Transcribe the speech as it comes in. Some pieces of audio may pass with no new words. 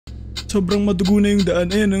Sobrang madugo na yung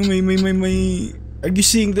daan. Ayan, may. Are you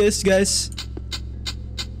seeing this, guys?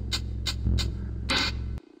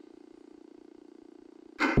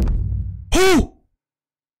 Oh!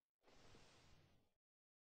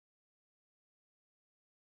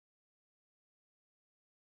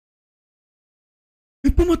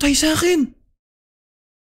 May pumatay sa akin.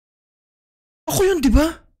 Ako yun, di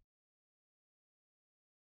ba?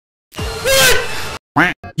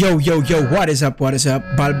 Yo, what is up?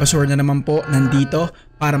 Balbasor na naman po nandito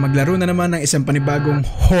para maglaro na naman ng isang panibagong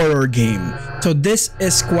horror game. So this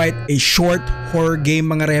is quite a short horror game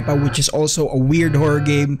mga repa, which is also a weird horror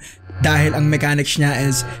game dahil ang mechanics niya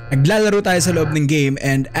is naglalaro tayo sa loob ng game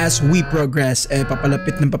and as we progress,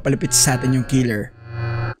 papalapit sa atin yung killer.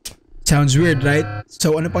 Sounds weird, right?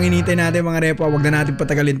 So ano pang hinihintay natin mga repa, wag na natin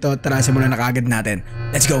patagalin to, tara simulan na kaagad natin.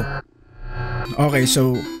 Let's go! Okay,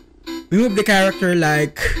 so we move the character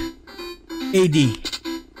like AD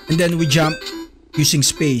and then we jump using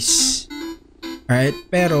space. Alright,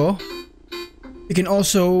 pero you can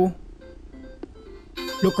also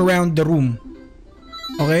look around the room.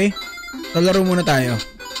 Okay? Lalaro muna tayo.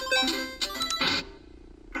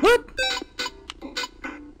 What?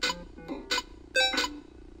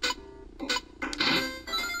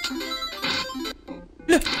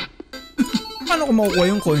 Paano ko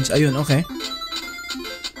makukuha yung coins? Ayun, okay.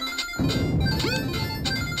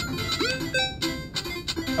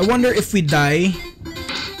 I wonder if we die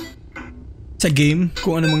sa game,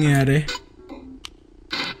 kung ano mangyayari.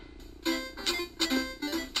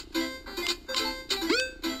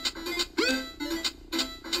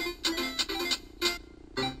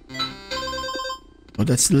 Oh,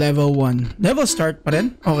 that's level 1. Level start pa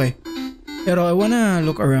rin? Okay. Pero I wanna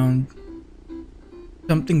look around.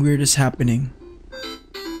 Something weird is happening.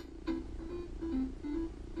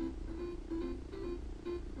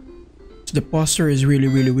 The poster is really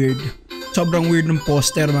weird. Sobrang weird ng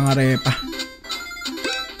poster mga repa.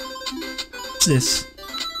 What's this?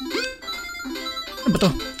 Ano ba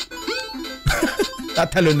to?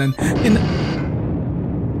 Tatalunan.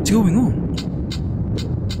 What's going on?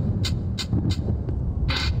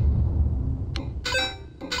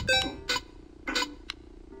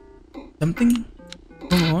 Something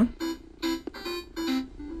going on?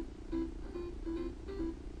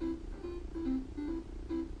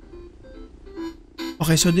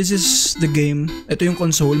 Okay, so this is the game. Ito yung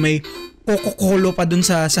console. May Coca-Cola pa dun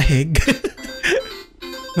sa sahig.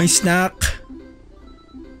 May snack.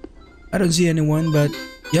 I don't see anyone but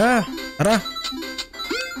yeah, tara.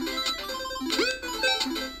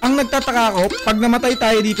 Ang nagtataka ko, pag namatay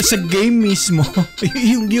tayo dito sa game mismo,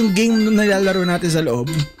 yung game na nilalaro natin sa loob,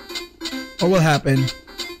 what will happen?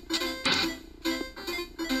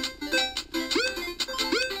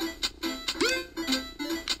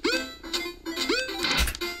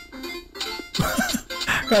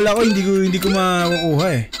 Kala ko hindi ko makukuha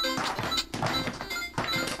eh.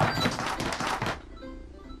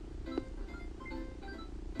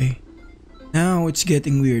 Okay. Now it's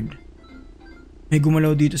getting weird. May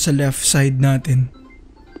gumalaw dito sa left side natin.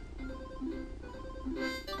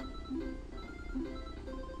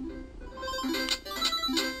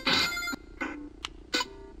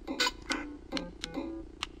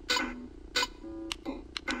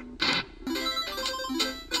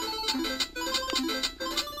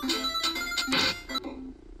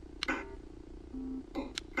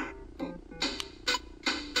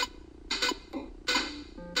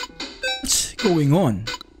 Going on?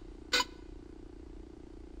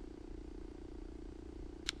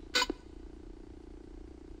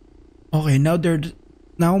 Okay,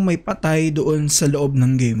 now may patay doon sa loob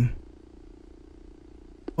ng game.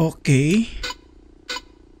 Okay.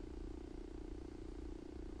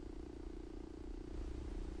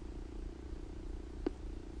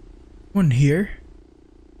 One here.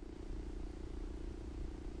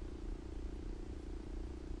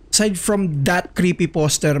 Aside from that creepy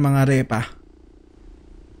poster mga repa.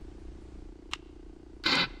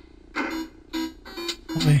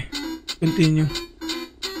 Okay, continue.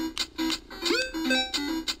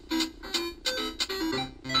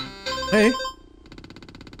 Okay.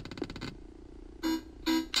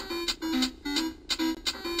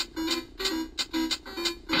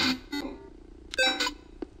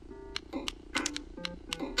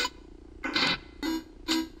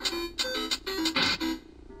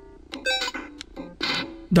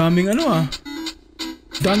 Daming ano ah.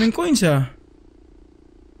 Daming coins ah.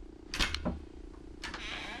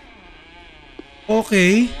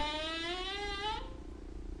 Okay.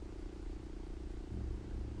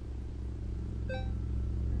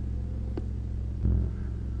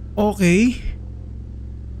 Okay.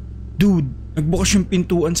 Dude. Nagbukas yung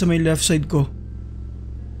pintuan sa may left side ko.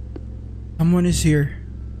 Someone is here.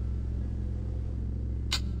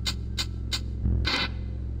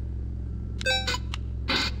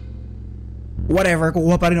 Whatever,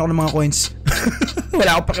 kukuha pa rin ako ng mga coins.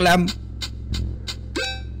 Wala akong pakialam.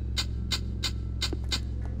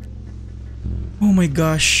 Oh my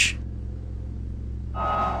gosh.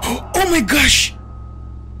 Oh my gosh!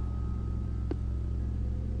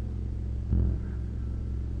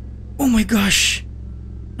 Oh my gosh!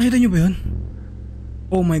 Nakita niyo ba yun?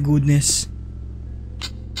 Oh my goodness.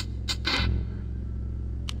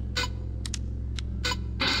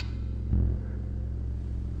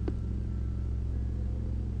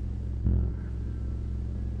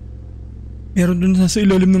 Meron dun sa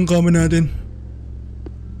ilalim ng kama natin.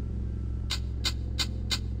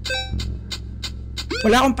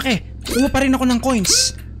 Wala akong pake. Kuha pa rin ako ng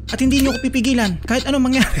coins. At hindi niyo ako pipigilan. Kahit anong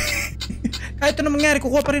mangyari. Kahit anong mangyari,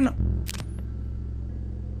 kukuha pa rin ako.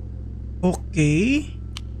 Okay.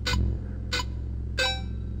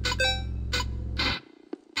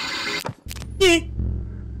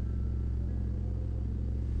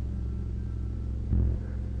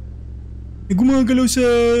 May gumagalaw sa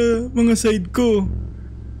mga side ko.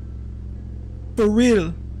 For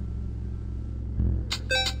real.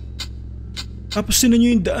 Tapos tinan nyo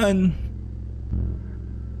yung daan.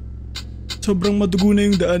 Sobrang madugo na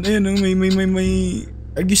yung daan. Ayan, may.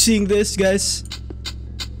 Are you seeing this, guys?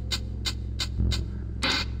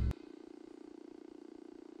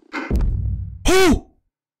 Oh!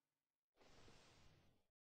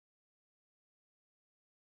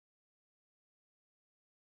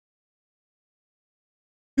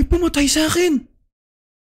 May pumatay sa akin.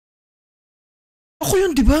 Ako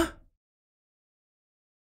yun, di ba?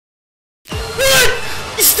 What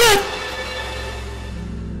is that?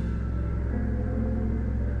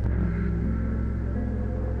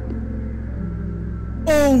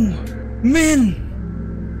 Oh, man.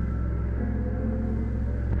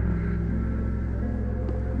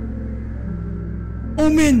 Oh,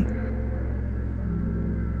 man.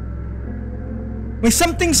 May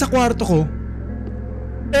something sa kwarto ko.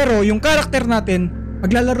 Pero yung karakter natin,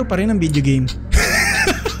 maglalaro pa rin ng video game.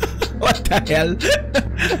 What the hell?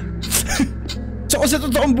 So kung sa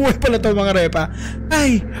totoong buhay pala to mga repa,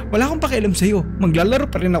 ay, wala akong pakialam sa'yo. Maglalaro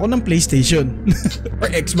pa rin ako ng PlayStation. Or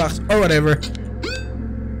Xbox, or whatever.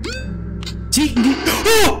 See? Hindi.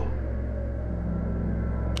 Oh!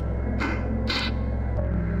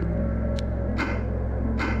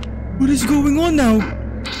 What is going on now?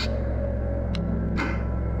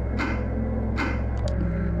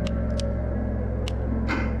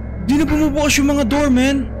 Di na bumubukas yung mga door,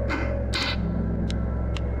 man.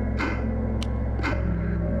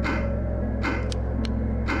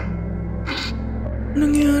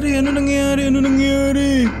 Ano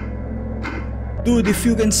nangyari? Dude, if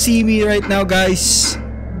you can see me right now, guys.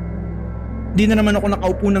 Di na naman ako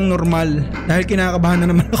nakaupo ng normal. Dahil kinakabahan na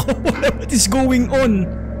naman ako. What is going on?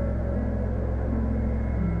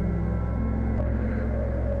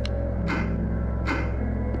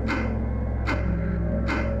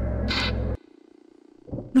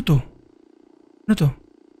 Ano to?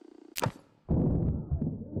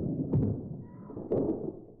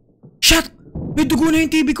 Shit! May dugo na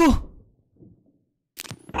yung TV ko!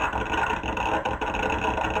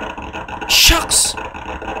 Shucks!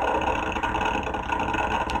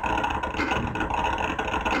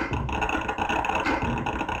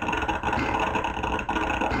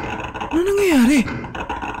 Ano nangyayari?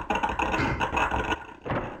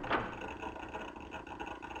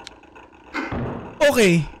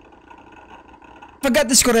 Okay. If I got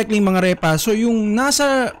this correctly mga repa, so yung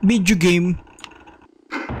nasa video game,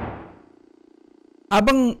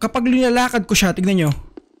 kapag linalakad ko siya, tignan nyo.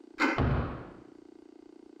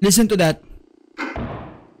 Listen to that.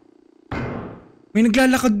 May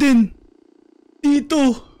naglalakad din.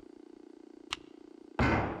 Dito.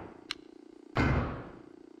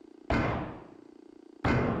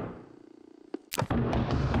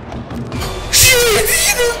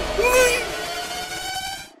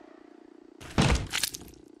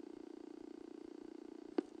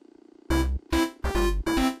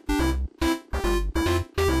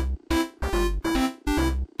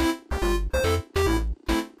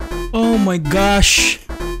 Oh my gosh.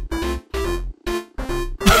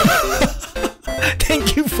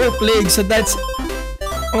 Thank you for playing. So that's...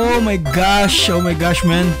 Oh my gosh,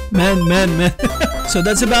 man. So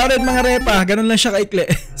that's about it mga repa. Ganun lang siya kaikli.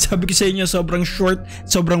 Sabi ko sa inyo, sobrang short,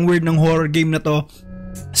 sobrang weird ng horror game na to.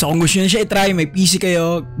 So kung gusto nyo siya i-try, may PC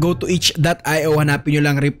kayo, go to itch.io, hanapin nyo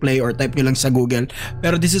lang replay or type nyo lang sa Google.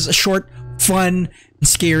 Pero this is a short, fun, and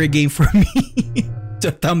scary game for me. So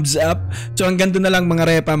thumbs up. So hanggang doon na lang mga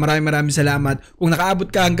repa. Maraming salamat. Kung nakaabot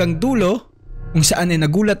ka hanggang dulo, kung saan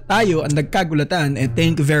nagulat tayo at nagkagulatan,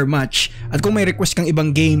 thank you very much. At kung may request kang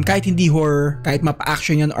ibang game, kahit hindi horror, kahit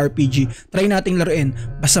mapa-action yan RPG, try nating laruin.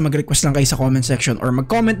 Basta mag-request lang kayo sa comment section or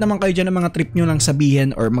mag-comment naman kayo dyan ng mga trip nyo lang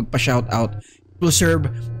sabihin or magpa-shoutout. It will serve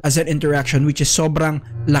as an interaction which is sobrang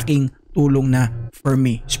laking tulong na for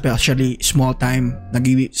me, especially small time,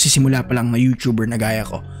 nagsisimula pa lang na YouTuber na gaya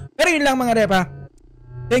ko. Pero yun lang mga repa.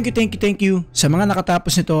 Thank you sa mga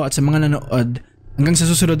nakatapos nito at sa mga nanood. Hanggang sa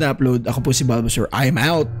susunod na upload, ako po si Balbazor. I'm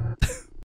out!